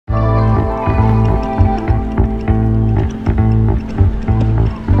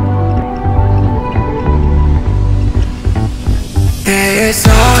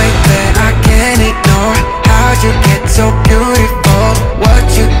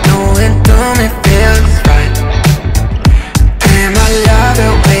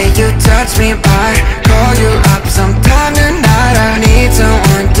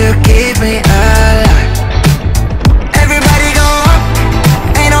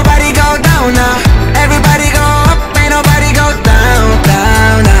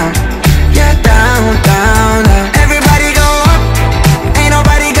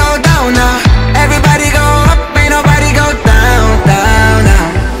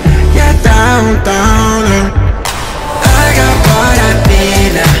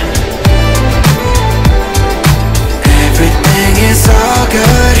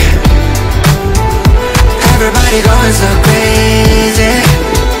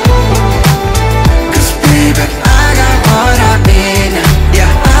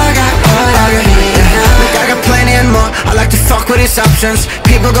options.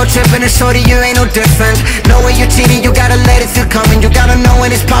 People go tripping and shorty, you ain't no different. Know when you're cheating, you gotta let it feel coming. You gotta know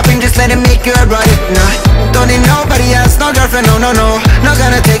when it's popping, just let it make you run it. Nah, don't need nobody else, no girlfriend, no, no, no. Not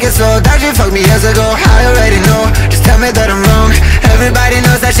gonna take it slow, that shit fucked me years ago. I already know, just tell me that I'm wrong. Everybody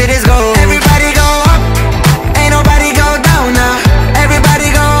knows that shit is gold. Everybody go up, ain't nobody go down now. Everybody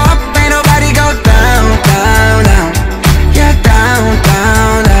go up, ain't nobody go down, down, down. Yeah, down,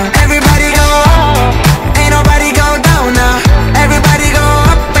 down, down. Everybody go up, ain't nobody go down now. Everybody go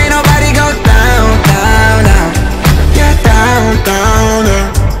up, ain't nobody go down, down, down. Yeah, down, down, down.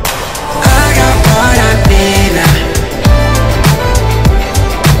 I got what I need now.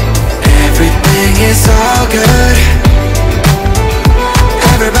 Everything is all good.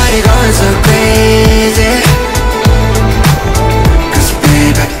 Everybody going so crazy. 'Cause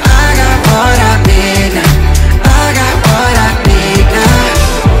baby, I got what I need now. I got what I need now.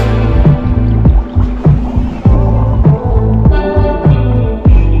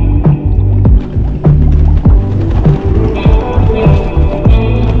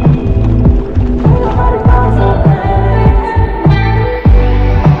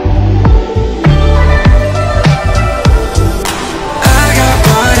 I got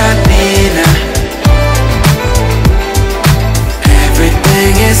what I need now.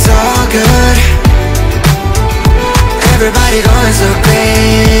 Everything is all good. Everybody going so crazy.